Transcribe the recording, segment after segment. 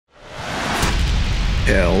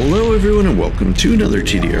Hello everyone and welcome to another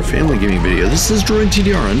TDR family gaming video. This is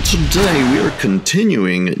DroydTDR and today we are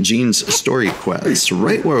continuing Jean's story quest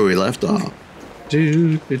right where we left off.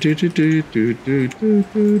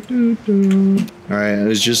 Alright, I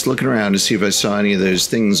was just looking around to see if I saw any of those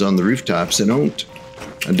things on the rooftops. I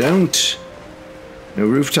don't. No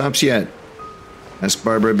rooftops yet. Ask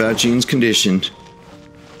Barbara about Jean's condition.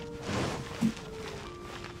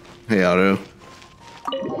 Hey Otto.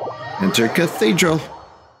 Enter Cathedral.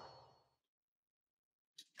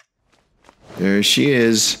 There she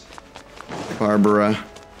is. Barbara.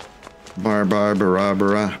 Barbara.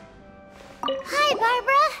 Hi,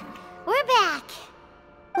 Barbara. We're back.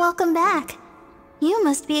 Welcome back. You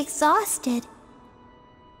must be exhausted.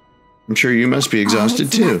 I'm sure you must be exhausted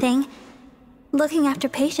it's too. Nothing. Looking after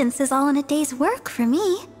patients is all in a day's work for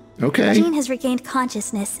me. Okay. Jean has regained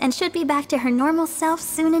consciousness and should be back to her normal self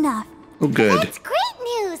soon enough. Oh, good. That's great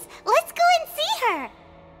news. Let's go and see her.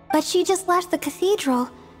 But she just left the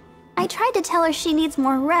cathedral. I tried to tell her she needs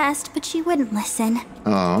more rest, but she wouldn't listen.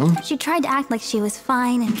 Aw. She tried to act like she was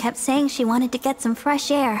fine and kept saying she wanted to get some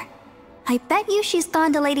fresh air. I bet you she's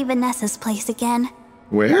gone to Lady Vanessa's place again.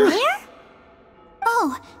 Where?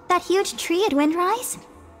 Oh, that huge tree at Windrise?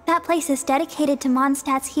 That place is dedicated to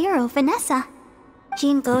Mondstadt's hero, Vanessa.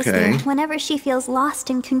 Jean goes there whenever she feels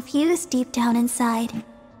lost and confused deep down inside.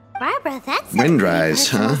 Barbara, that's Windrise,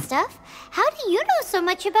 huh? Stuff. How do you know so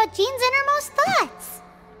much about Jean's innermost thoughts?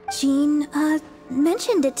 Jean,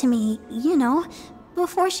 mentioned it to me, you know,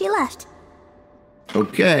 before she left.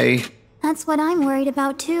 Okay. That's what I'm worried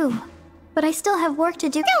about too. But I still have work to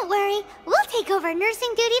do. Don't worry, we'll take over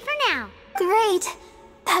nursing duty for now. Great.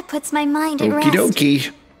 That puts my mind at rest. Okie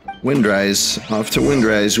dokie. Windrise. Off to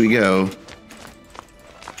Windrise we go.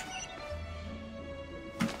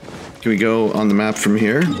 Can we go on the map from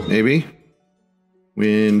here, maybe?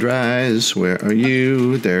 Windrise, where are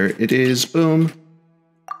you? There it is, boom.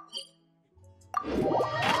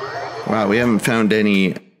 Wow, we haven't found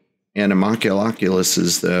any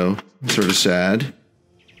Animalculuses though. Sort of sad.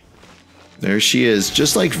 There she is,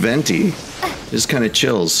 just like Venti. Just kind of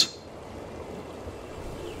chills.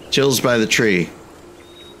 Chills by the tree.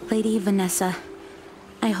 Lady Vanessa,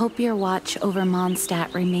 I hope your watch over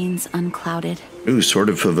Mondstadt remains unclouded. Ooh, Sword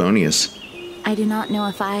of Favonius. I do not know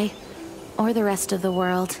if I, or the rest of the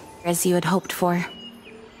world, as you had hoped for,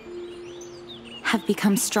 have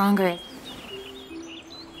become stronger.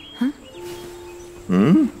 Huh?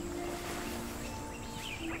 Hmm?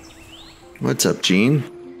 What's up, Jean?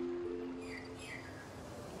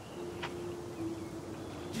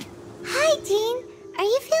 Hi, Jean. Are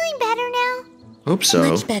you feeling better now? Hope so.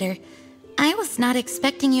 Much better. I was not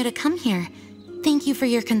expecting you to come here. Thank you for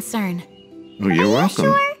your concern. Oh, you're welcome.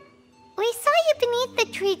 Sure? We saw you beneath the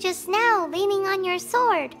tree just now, leaning on your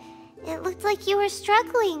sword. It looked like you were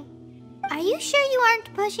struggling. Are you sure you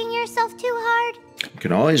aren't pushing yourself too hard? You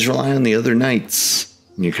can always rely on the other knights.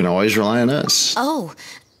 You can always rely on us. Oh,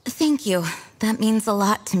 thank you. That means a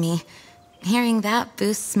lot to me. Hearing that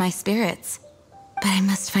boosts my spirits. But I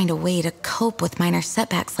must find a way to cope with minor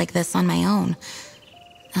setbacks like this on my own.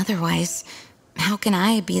 Otherwise, how can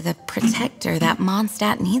I be the protector that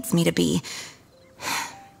Mondstadt needs me to be?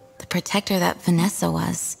 The protector that Vanessa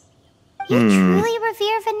was. You truly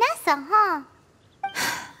revere Vanessa, huh?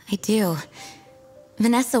 I do.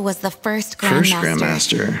 Vanessa was the first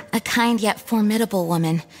Grandmaster. A kind yet formidable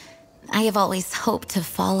woman. I have always hoped to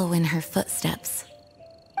follow in her footsteps.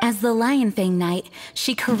 As the Lionfang Knight,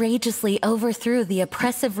 she courageously overthrew the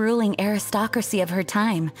oppressive ruling aristocracy of her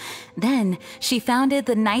time. Then, she founded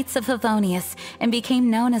the Knights of Favonius and became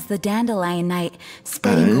known as the Dandelion Knight,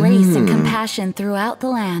 spreading grace and compassion throughout the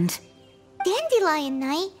land. Dandelion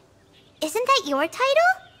Knight? Isn't that your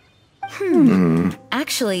title?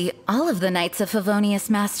 Actually, all of the Knights of Favonius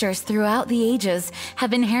masters throughout the ages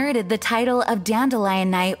have inherited the title of Dandelion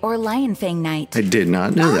Knight or Lionfang Knight. I did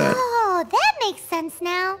not know that. Oh, that makes sense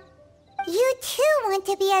now. You too want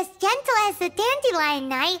to be as gentle as the Dandelion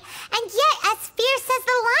Knight, and yet as fierce as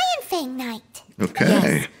the Lionfang Knight. Okay.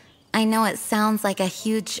 Yes, I know it sounds like a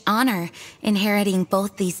huge honor, inheriting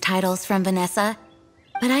both these titles from Vanessa,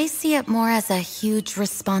 but I see it more as a huge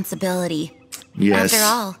responsibility. Yes. After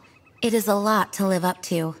all, it is a lot to live up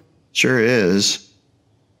to. Sure is.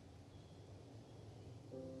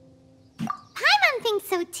 Paimon thinks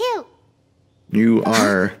so too. You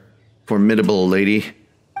are formidable, lady.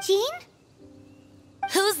 Jean?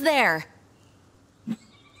 Who's there?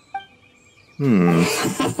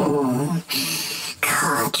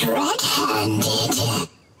 Caught red-handed.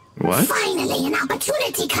 What? Finally, an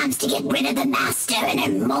opportunity comes to get rid of the master in a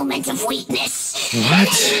moment of weakness. What?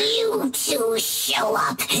 And you two show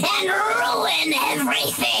up and ruin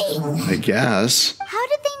everything. I guess. How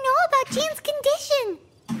did they know about Jean's condition?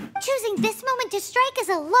 Choosing this moment to strike is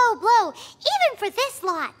a low blow, even for this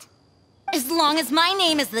lot. As long as my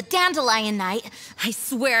name is the Dandelion Knight, I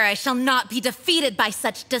swear I shall not be defeated by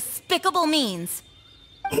such despicable means.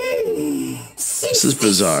 This is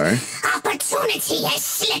bizarre. Opportunity has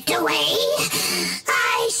slipped away.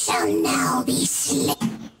 I shall now be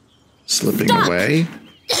slipping away?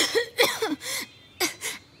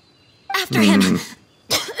 After him.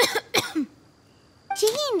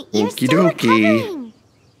 Jean, you're Okie still dokie. recovering.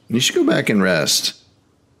 You should go back and rest.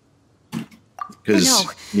 Because,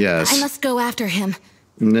 No, yes. I must go after him.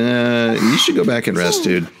 Nah, you should go back and rest,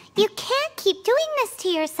 Jean, dude. You can't keep doing this to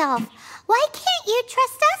yourself. Why can't you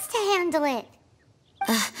trust us to handle it?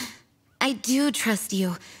 I do trust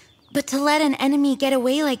you, but to let an enemy get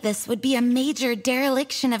away like this would be a major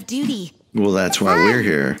dereliction of duty. Well, that's why we're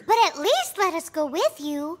here. But at least let us go with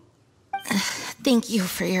you. Thank you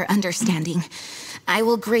for your understanding. I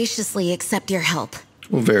will graciously accept your help.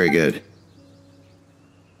 Well, very good.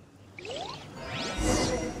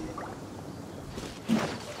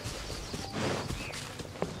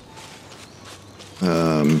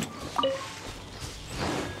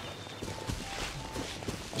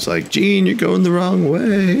 It's like, Jean, you're going the wrong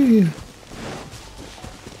way.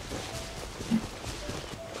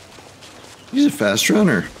 He's a fast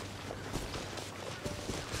runner.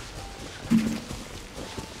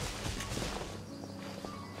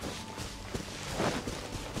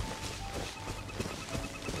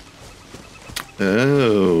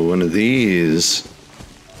 Oh, one of these.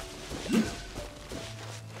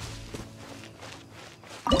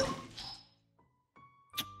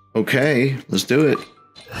 Okay, let's do it.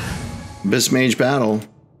 Abyss Mage battle.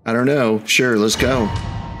 I don't know. Sure, let's go.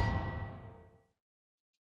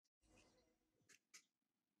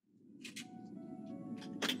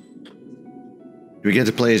 Do we get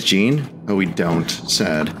to play as Jean? Oh, we don't.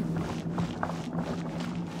 Sad.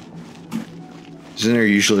 Isn't there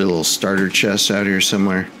usually a little starter chest out here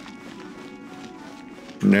somewhere?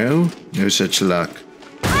 No? No such luck.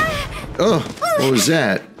 Oh, what was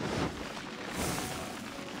that?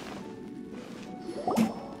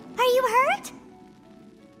 Are you hurt?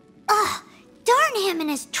 Ugh, darn him and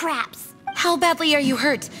his traps. How badly are you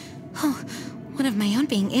hurt? Oh, one of my own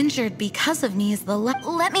being injured because of me is the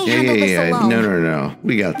let me handle this alone. No.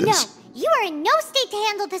 We got this. No, you are in no state to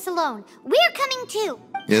handle this alone. We're coming too.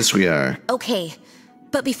 Yes, we are. Okay,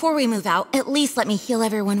 but before we move out, at least let me heal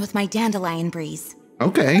everyone with my dandelion breeze.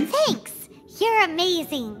 Okay. Thanks. You're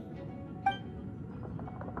amazing.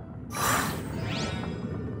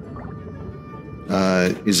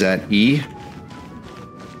 Is that E?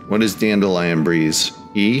 What is Dandelion Breeze?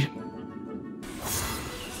 E?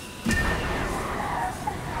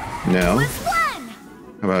 No.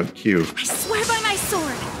 How about Q? I swear by my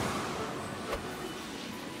sword.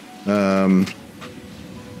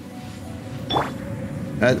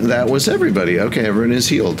 That was everybody. Okay, everyone is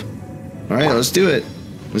healed. All right, let's do it.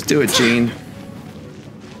 Let's do it, Jean.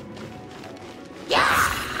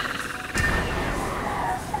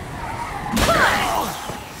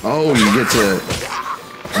 Oh, you get to...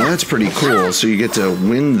 Oh, that's pretty cool. So you get to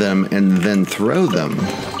win them and then throw them.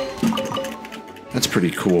 That's pretty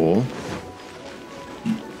cool.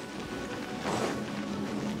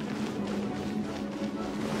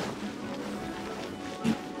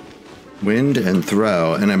 Wind and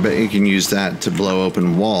throw, and I bet you can use that to blow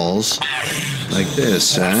open walls like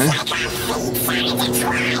this, huh?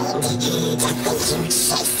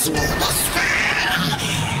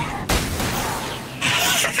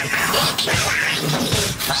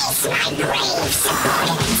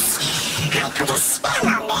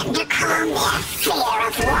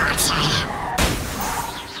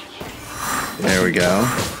 There we go.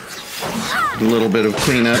 A little bit of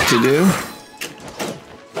cleanup to do.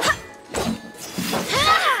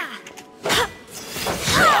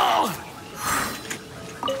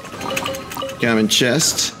 Common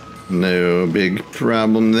chest. No big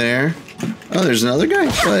problem there. Oh, there's another guy?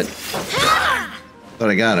 What? Thought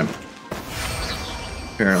I got him.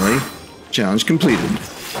 Apparently. Challenge completed.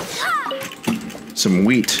 Some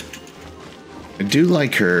wheat. I do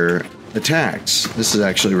like her attacks. This is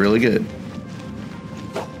actually really good.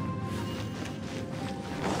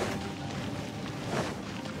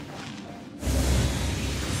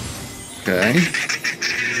 Okay.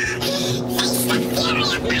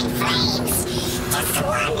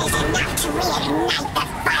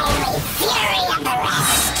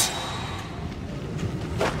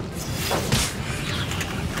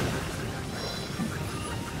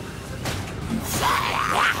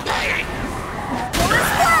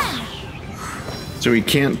 So we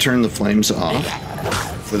can't turn the flames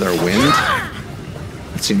off with our wind?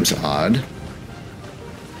 That seems odd.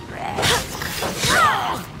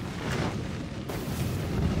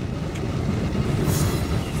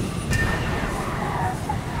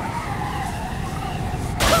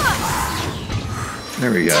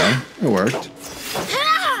 There we go. It worked.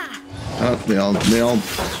 Oh, they all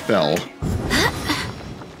fell.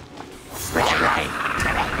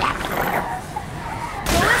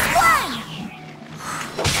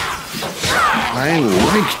 I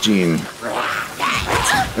like Jean.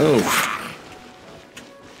 Oh.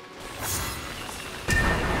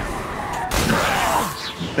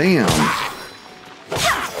 Bam.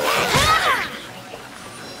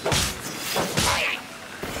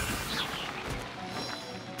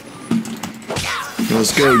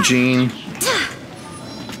 Let's go, Jean.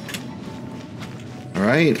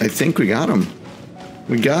 Alright, I think we got him.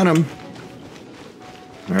 We got him.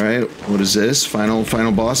 Alright, what is this?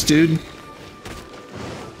 Final boss, dude?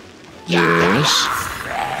 Yes.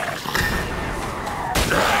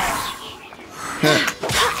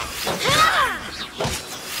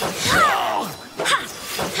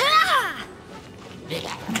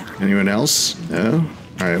 Anyone else? No?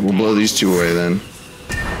 Alright, we'll blow these two away then.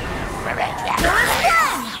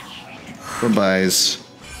 Bye-byes.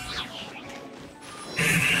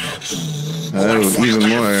 Oh, even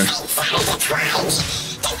more.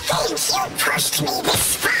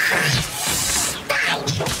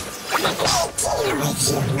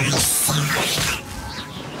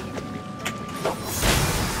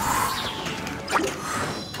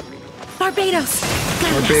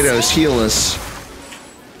 Barbados, heal us.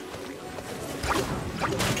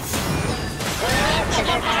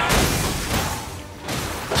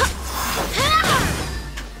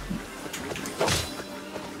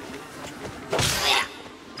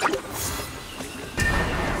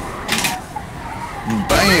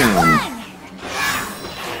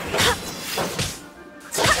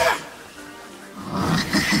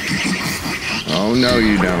 Oh, no,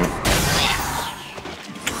 you don't.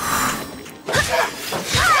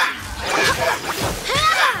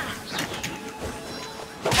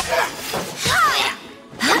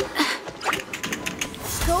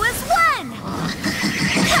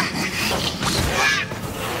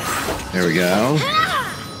 There we go.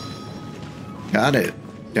 Got it.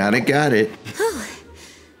 Got it.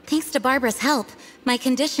 Thanks to Barbara's help, my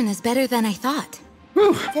condition is better than I thought.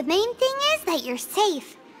 Whew. The main thing is that you're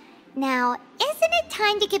safe. Now, isn't it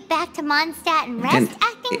time to get back to Mondstadt and rest,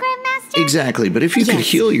 Acting Grandmaster? Exactly, but if you could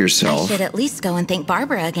heal yourself... I should at least go and thank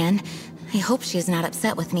Barbara again. I hope she's not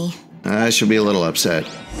upset with me. She'll be a little upset.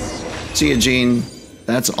 See ya, Jean.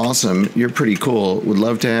 That's awesome. You're pretty cool. Would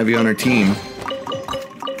love to have you on our team.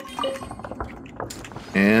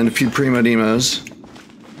 And a few primo demos.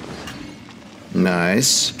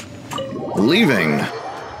 Nice. Leaving.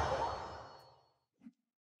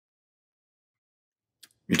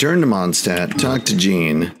 Return to Mondstadt. Talk to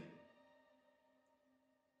Jean.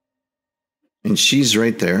 And she's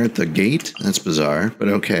right there at the gate? That's bizarre, but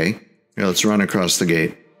okay. Here, let's run across the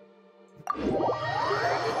gate.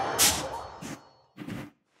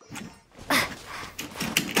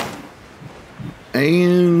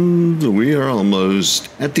 And we are almost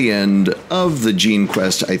at the end of the Jean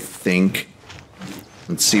quest, I think.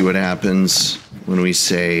 Let's see what happens when we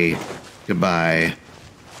say goodbye.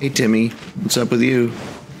 Hey, Timmy, what's up with you?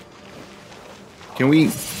 Can we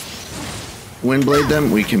windblade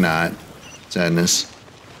them? We cannot. Sadness.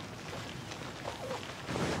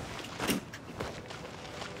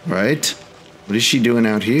 Right? What is she doing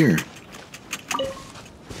out here?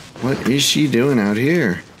 What is she doing out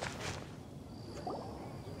here?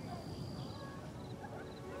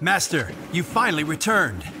 Master, you finally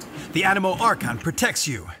returned. The Animo Archon protects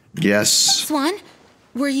you. Yes. Swan,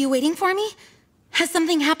 were you waiting for me? Has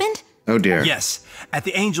something happened? Oh dear. Yes, at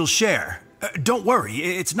the Angel's Share. Don't worry,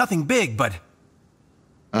 it's nothing big, but...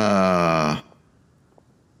 Okay,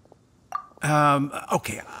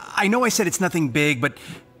 I know I said it's nothing big, but...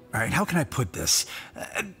 Alright, how can I put this?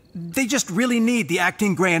 They just really need the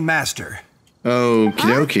Acting Grand Master. Okie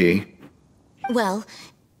dokie. Well,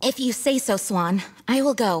 if you say so, Swan, I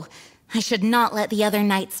will go. I should not let the other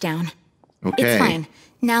knights down. Okay. It's fine.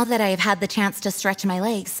 Now that I have had the chance to stretch my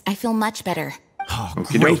legs, I feel much better. Oh,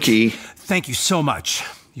 Okie great. dokie. Thank you so much.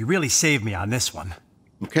 You really saved me on this one.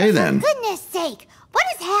 Okay then. For goodness sake, what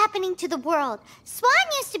is happening to the world? Swan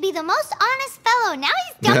used to be the most honest fellow. Now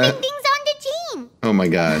he's dumping things onto Jean. Oh my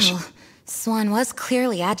gosh. Well, Swan was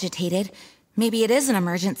clearly agitated. Maybe it is an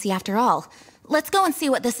emergency after all. Let's go and see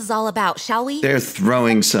what this is all about, shall we? They're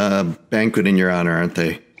throwing some banquet in your honor, aren't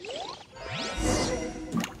they?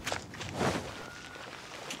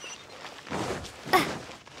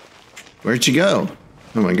 Where'd she go?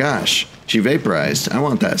 Oh my gosh. She vaporized. I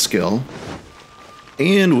want that skill.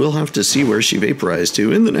 And we'll have to see where she vaporized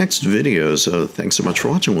to in the next video. So thanks so much for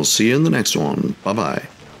watching. We'll see you in the next one. Bye-bye.